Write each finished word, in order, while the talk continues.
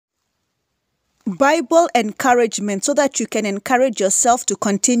Bible encouragement so that you can encourage yourself to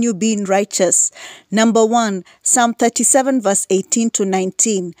continue being righteous. Number 1, Psalm 37 verse 18 to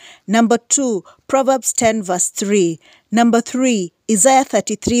 19. Number 2, Proverbs 10 verse 3. Number 3, Isaiah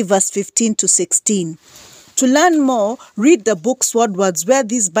 33 verse 15 to 16. To learn more, read the book Sword Words where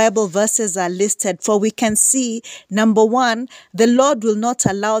these Bible verses are listed, for we can see, number 1, the Lord will not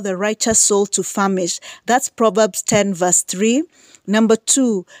allow the righteous soul to famish. That's Proverbs 10 verse 3. Number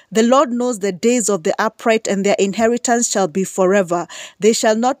 2, the Lord knows the days of the upright, and their inheritance shall be forever. They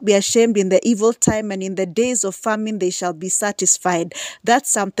shall not be ashamed in the evil time, and in the days of famine they shall be satisfied.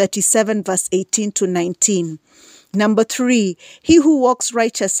 That's Psalm 37 verse 18 to 19. Number 3, he who walks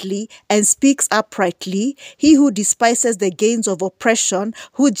righteously and speaks uprightly, he who despises the gains of oppression,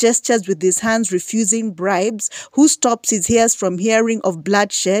 who gestures with his hands refusing bribes, who stops his ears from hearing of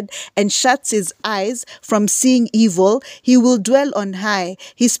bloodshed and shuts his eyes from seeing evil, he will dwell on high.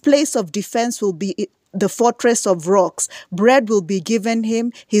 His place of defense will be the fortress of rocks. Bread will be given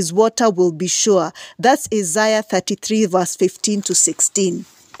him, his water will be sure. That's Isaiah 33 verse 15 to 16.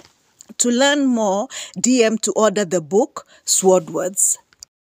 To learn more, DM to order the book Sword Words.